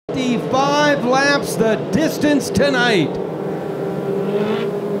25 laps, the distance tonight.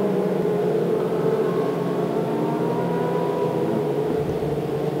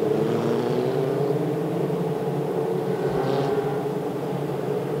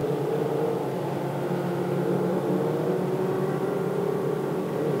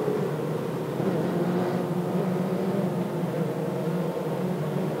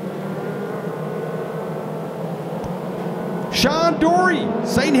 Sean Dory,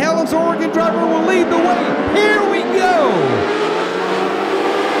 St. Helens, Oregon driver, will lead the way. Here we go.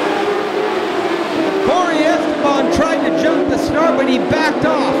 Corey Esteban tried to jump the start, but he backed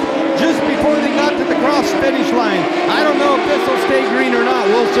off just before they got to the cross finish line. I don't know if this will stay green or not.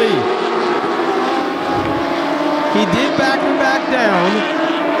 We'll see. He did back him back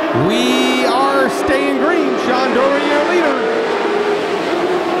down. We are staying green. Sean Dory, your leader.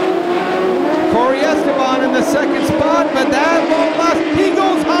 Corey Esteban in the second spot, but that won't last. He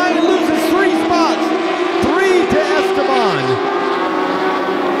goes high and loses 3 spots. 3 to Esteban.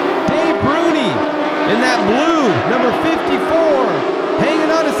 Dave Bruni in that blue, number 54,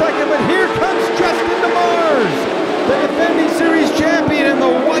 hanging on a second, but here comes Justin DeMars, the defending series champion in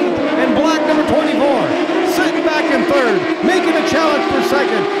the white and black number 24. Sitting back in third, making a challenge for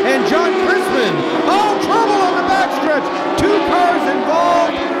second, and John Chrisman. Oh, trouble on the backstretch. 2 cars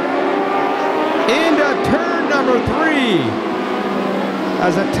involved. Into turn number 3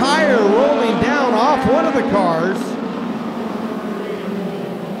 as a tire rolling down off one of the cars.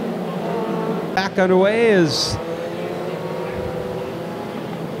 Back underway is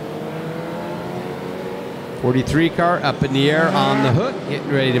 43 car up in the air on the hook,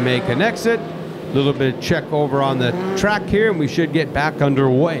 getting ready to make an exit. A little bit of check over on the track here, and we should get back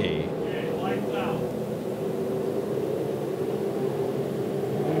underway.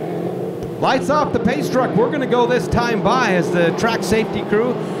 Lights off the pace truck. We're going to go this time by as the track safety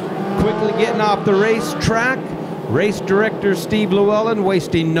crew quickly getting off the racetrack. Race director Steve Llewellyn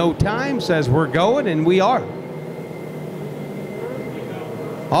wasting no time, says we're going, and we are.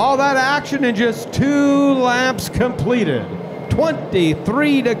 All that action in just 2 laps completed.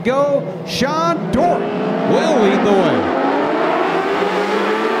 23 to go. Sean Dory will lead the way.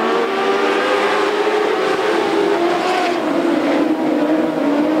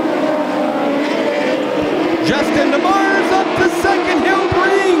 Justin DeMars up to second. He'll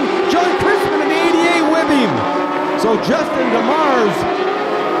bring John Chrisman in the 88 with him. So Justin DeMars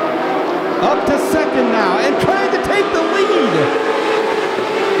up to second now and trying to take the lead.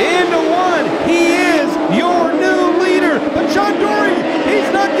 Into 1. He is your new leader. But Sean Dory, he's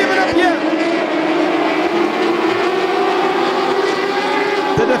not giving up yet.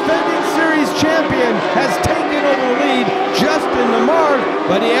 The defending series champion has taken over the lead. Justin DeMars,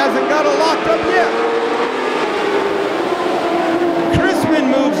 but he hasn't got it locked up yet.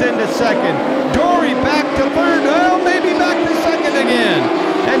 Moves into second. Dory back to third. Well, maybe back to second again.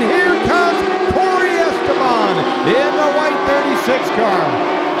 And here comes Corey Esteban in the white 36 car.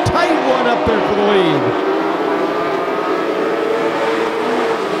 Tight one up there for the lead.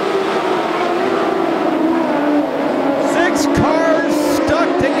 Six cars stuck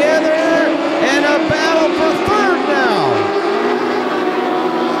together and a battle for third now.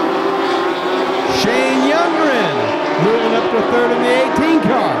 Shane Youngren moving up to third in the 18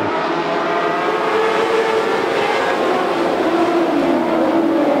 car.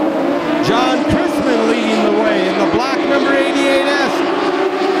 John Chrisman leading the way in the black number 88S.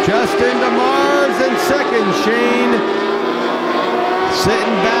 Justin DeMars in second. Shane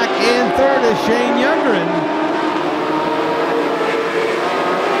sitting back in third is Shane Youngren.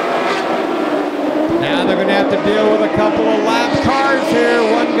 Now they're going to have to deal with a couple of lap cars here.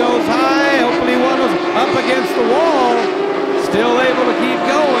 One goes high, hopefully one was up against the wall. Still able to keep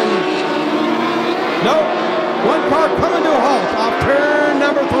going. Nope, one car coming to a halt off turn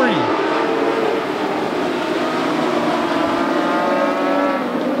number 3.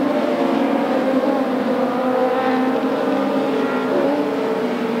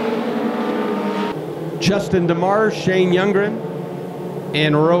 Justin DeMars, Shane Youngren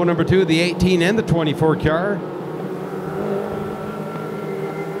in row number 2, the 18 and the 24 car.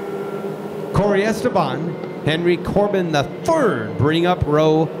 Corey Esteban, Henry Corbin the third, bring up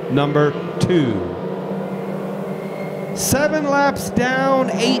row number 2. 7 laps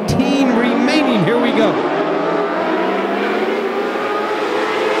down, 18 remaining. Here we go.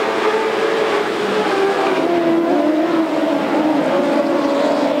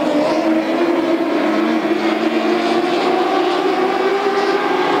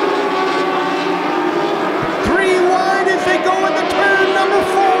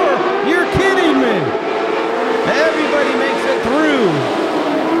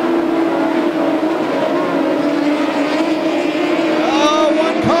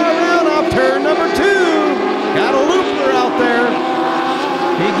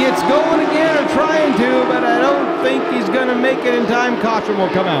 make it in time, caution will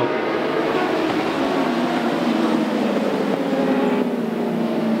come out.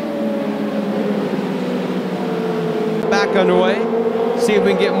 Back underway. See if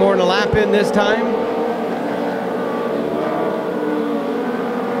we can get more than a lap in this time.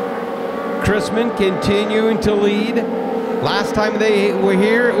 Chrisman continuing to lead. Last time they were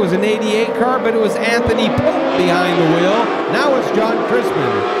here, it was an 88 car, but it was Anthony Pope behind the wheel. Now it's John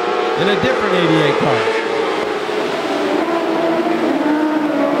Chrisman in a different 88 car.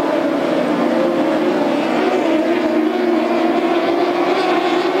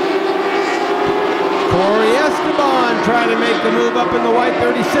 Trying to make the move up in the white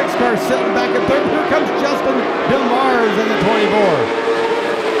 36 car, sitting back at third. Here comes Justin DeMars in the 24.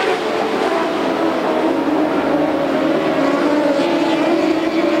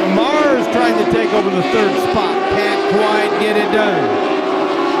 DeMars trying to take over the third spot. Can't quite get it done.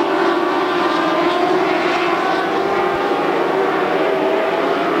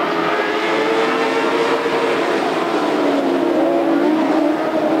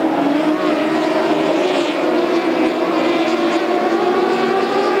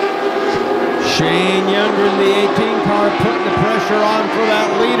 Shane Younger in the 18 car putting the pressure on for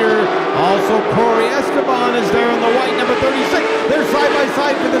that leader. Also Corey Esteban is there in the white number 36. They're side by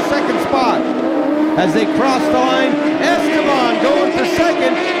side for the second spot. As they cross the line, Esteban going for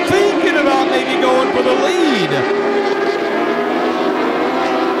second, thinking about maybe going for the lead.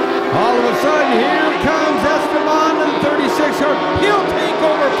 All of a sudden, here comes Esteban in the 36 car. He'll take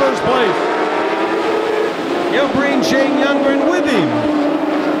over first place. He'll bring Shane Younger in with him.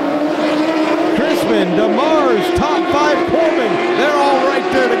 Chrisman, DeMars, top 5 Corbin, they're all right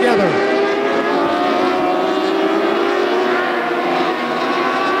there together.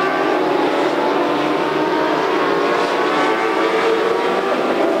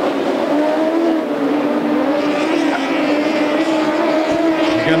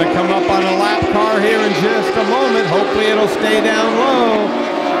 You're going to come up on a lap car here in just a moment. Hopefully it'll stay down low.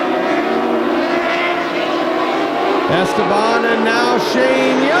 Esteban and now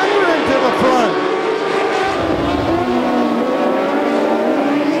Shane Younger into the front.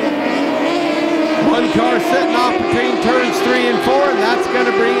 One car sitting off between turns 3 and 4, and that's going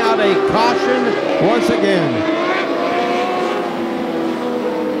to bring out a caution once again.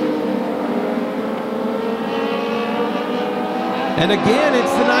 And again,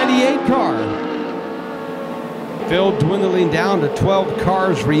 it's the 98 car. Phil dwindling down to 12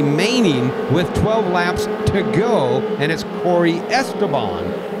 cars remaining with 12 laps to go, and it's Corey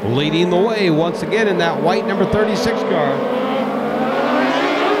Esteban leading the way once again in that white number 36 car.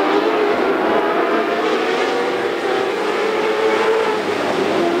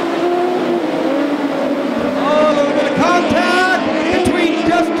 Oh, a little bit of contact between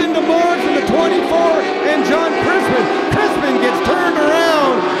Justin DeMars in the 24 and John Chrisman. Chrisman gets turned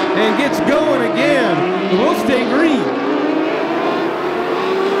around and gets going again. We'll stay green.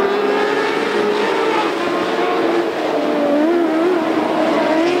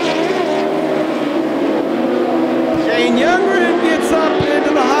 Shane Younger gets up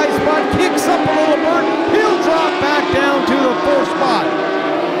into the high spot, kicks up a little bit. He'll drop back down to the 4th spot.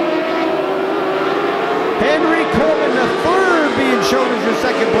 Henry Corbin, the 3rd, being shown as your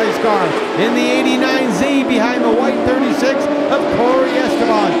 2nd place car in the 89Z behind the white 36 of Corey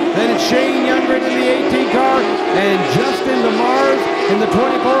Esteban. Then it's Shane Younger in the 18 car and Justin DeMars in the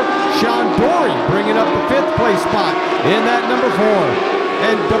 24. Sean Dory bringing up the 5th place spot in that number 4.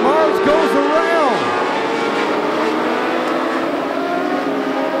 And DeMars goes around.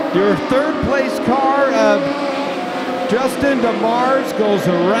 Your 3rd place car of Justin DeMars goes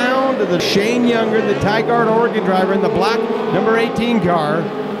around to the Shane Younger, the Tigard Oregon driver in the black number 18 car.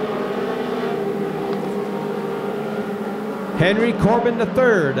 Henry Corbin the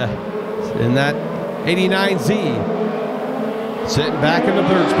 3rd in that 89Z, sitting back in the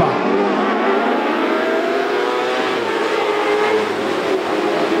 3rd spot.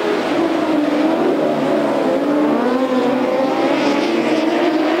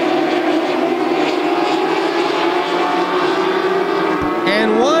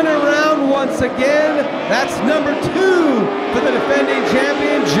 And one around once again, that's number 2 for the defending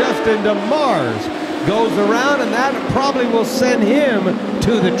champion, Justin DeMars. Goes around, and that probably will send him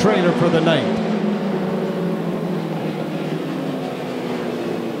to the trailer for the night.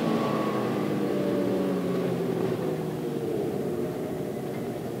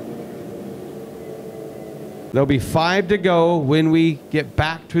 There'll be 5 to go when we get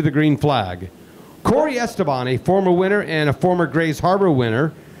back to the green flag. Corey Esteban, a former winner and a former Grays Harbor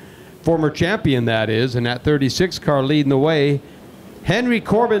winner, former champion that is, in that 36 car leading the way. Henry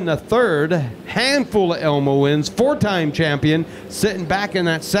Corbin the third, handful of Elmo wins, 4-time champion, sitting back in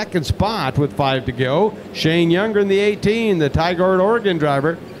that second spot with 5 to go. Shane Younger in the 18, the Tigard Oregon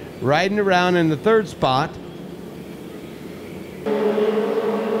driver, riding around in the 3rd spot.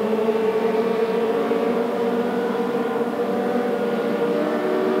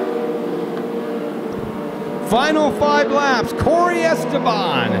 Final 5 laps, Corey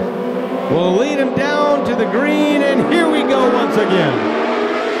Esteban will lead him down to the green, and here we go once again.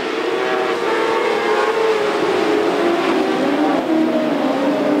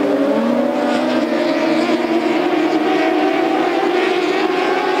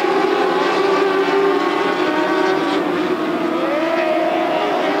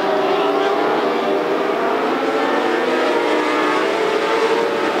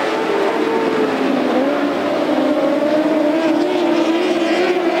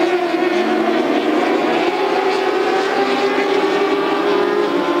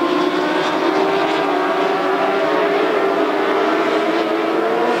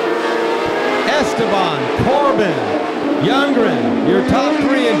 Esteban, Corbin, Youngren, your top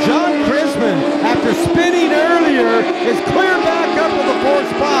 3, and John Chrisman, after spinning earlier, is clear back up to the 4th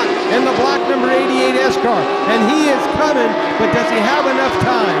spot in the black number 88 S-Car. And he is coming, but does he have enough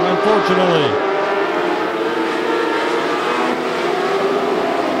time, unfortunately?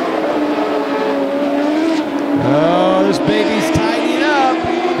 Oh, this baby's tidying up.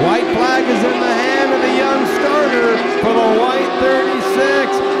 White flag is in the hand of the young starter for the white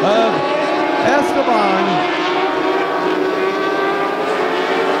 36 of Esteban.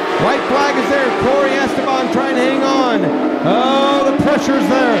 White flag is there. Corey Esteban trying to hang on. Oh, the pressure's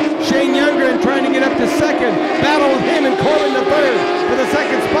there. Shane Youngren trying to get up to 2nd. Battle with him and Corbin the 3rd for the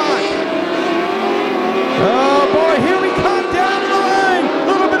 2nd spot. Oh boy, here we come down to the line. A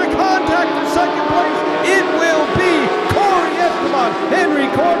little bit of contact for 2nd place. It will be Corey Esteban, Henry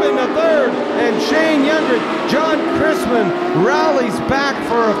Corbin the 3rd, and Shane Youngren. John Chrisman rallies back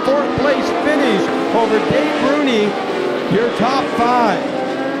for a 4th place finish over Dave Rooney, your top 5.